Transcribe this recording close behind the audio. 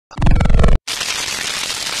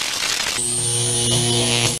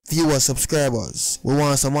Viewers, subscribers, we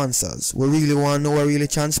want some answers. We really want to know what really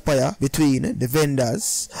transpire between the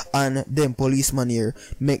vendors and them policemen here.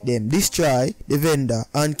 Make them destroy the vendor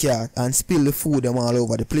and cat and spill the food them all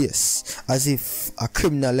over the place. As if a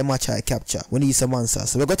criminal them try capture. We need some answers.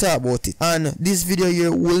 So we're going to talk about it. And this video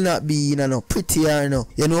here will not be pretty or no.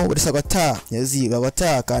 You know, we just going to talk. You see, we're going to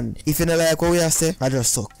talk. And if you don't like what we have say, I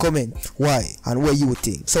just comment why and what you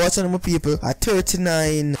think. So what's on my people? A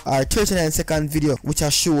 39 second video which I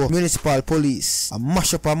show Municipal Police a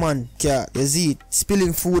mash up a man cat, you see it,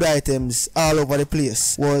 spilling food items all over the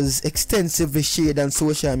place, was extensively shared on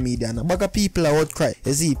social media, and a bag of people are outcry.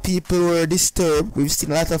 You see, people were disturbed. We've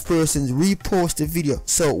seen a lot of persons repost the video,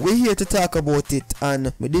 so we're here to talk about it.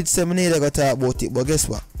 And we did say we need to talk about it, but guess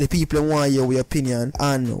what, the people want to hear your opinion,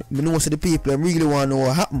 and we know so the people really want to know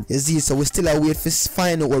what happened. You see, so we still are wait for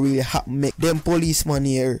find out what really happened. Make them policemen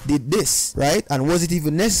here did this, right? And was it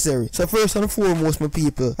even necessary? So first and foremost, my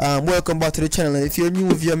people, welcome back to the channel. And if you're new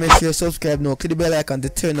viewer, make sure you subscribe now, click the bell icon to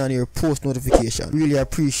turn on your post notification. Really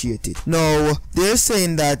appreciate it. Now they're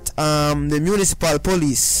saying that the municipal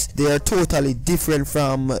police, they are totally different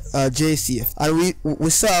from JCF, and we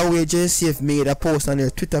saw where JCF made a post on their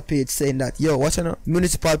Twitter page saying that, yo, watch out,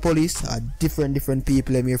 municipal police are different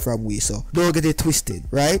people I'm here from we, so don't get it twisted,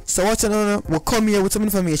 right? So watch out, we'll come here with some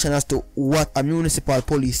information as to what a municipal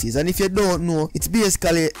police is. And if you don't know, it's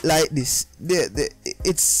basically like this.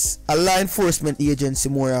 It's a law enforcement agency,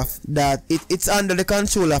 more of that. It's under the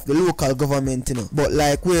control of the local government, you know. But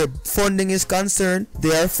like where funding is concerned,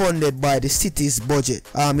 they are funded by the city's budget.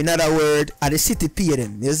 In other words, the city pay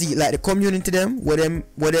them. You see, like the community them, where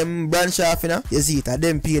them branch off, you know. You see it,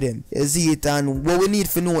 them pay them. You see it, and what we need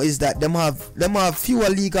to know is that them have fewer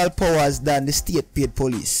legal powers than the state paid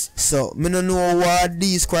police. So me don't know what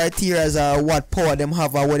these criteria are, what power them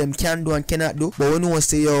have, or what them can do and cannot do. But we know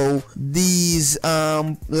say, yo, these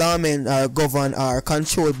lawmen are governed or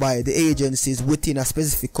controlled by the agencies within a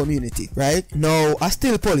specific community, right? Now, are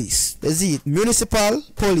still police. You see it, municipal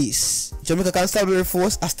police, Jamaica Constabulary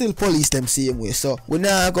Force are still police them same way. So we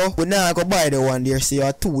now go by the one there say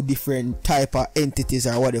are two different type of entities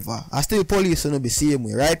or whatever. Are still police no be same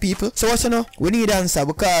way, right people? So what you know, we need answer,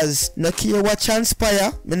 because no care what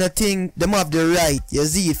transpire, me not think them have the right, you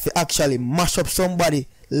see it, to actually mash up somebody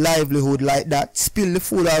livelihood like that, spill the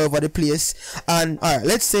food all over the place. And alright,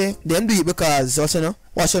 let's say them do it because watch you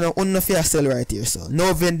know, no fair sell right here, so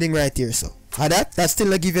no vending right here, so that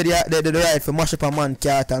still give you the right for mash up a man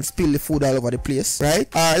cat and spill the food all over the place,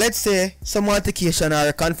 right? Let's say some altercation or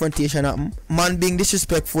a confrontation happen, man being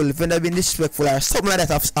disrespectful, vendor being disrespectful, or something like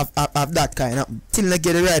that of that kind happen. Still not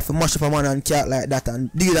get the right for mash up a man and cat like that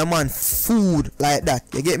and deal a man food like that.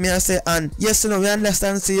 You get me? I say, and yes, you know, we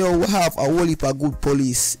understand, say, we have a whole heap of good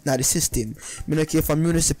police in the system. Me not care for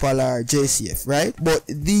municipal or JCF, right? But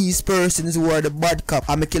these persons who are the bad cop,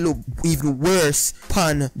 I make it look even worse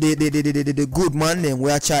pan the good man them, we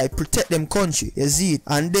are try protect them country, you see it.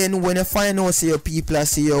 And then when you find out say your people are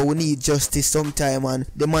say, yo, we need justice sometime, and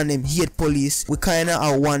the man them hate police, we kinda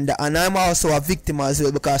wonder. And I'm also a victim as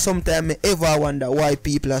well, because sometimes I ever wonder why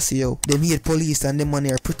people are say, yo, them hate police and the man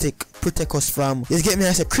here protect us from, you get me,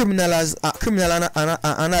 as a criminal and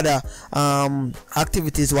other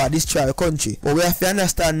activities where destroy the country. But we have to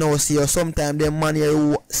understand now, see, yo, sometimes them man here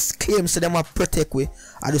who claims to them are protect we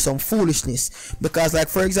I do some foolishness, because like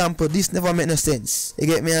for example, this never make no sense, you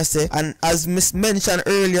get me I say. And as mentioned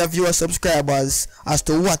earlier, viewer subscribers, as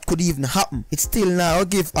to what could even happen, it's still now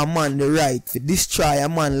give a man the right to destroy a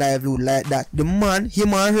man livelihood like that. The man,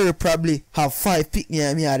 him and her probably have 5 picnic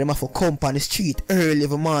and them have to come on the street early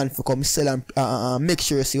of a man for come sell and make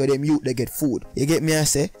sure see where them youth they get food, you get me I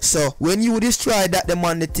say. So when you destroy that the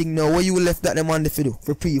man the thing now, what you left that the man the do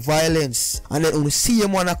for pre-violence, and then when you see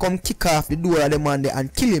him wanna come kick off the door of the man there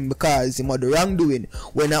and kill him because he had the wrongdoing,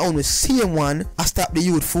 when I only see him one, I stop the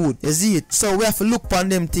youth food, you see it. So we have to look on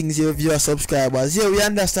them things here, viewer subscribers. Yeah, we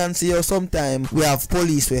understand, see, so sometimes we have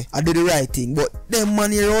police where I do the right thing, but them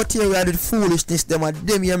man here out here, we are the foolishness,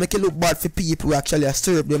 them here make it look bad for people who actually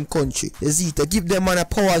serve them country, you see it. To give them man a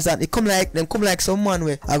powers that they come like some man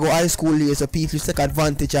where I go high school here, so people take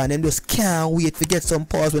advantage and them just can't wait to get some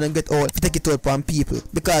powers when they get out, to take it out from people.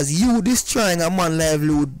 Because you destroying a man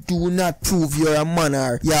livelihood do not prove you're a man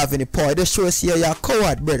or you have any power. It just shows you you're a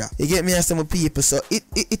coward, brother. You get me, as some people. So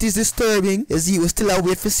it is disturbing. You see, we still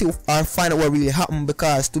wait for see or find out what really happened,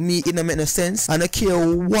 because to me it don't make no sense. And I don't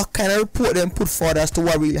care what kind of report them put forward as to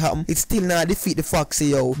what really happened, it still not defeat the fact say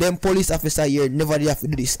yo, them police officer here never did have to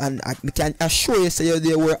do this, and I can assure you say yo,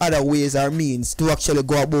 there were other ways or means to actually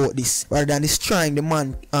go about this rather than destroying the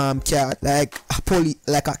man car like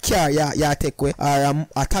a car you take away, or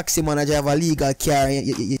a taxi manager have a legal car,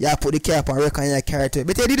 you put the car up and reckon you carry to it.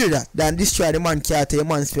 But they did do that than destroy the man car to a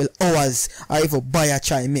man spell hours or even buy a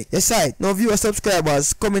try make. Yes, right. Now viewer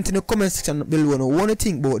subscribers, comment in the comment section below now what you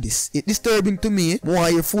think about this. It's disturbing to me. More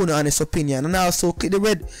your phone honest opinion, and also click the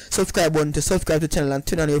red subscribe button to subscribe to the channel and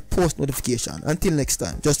turn on your post notification. Until next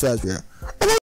time, just as we are.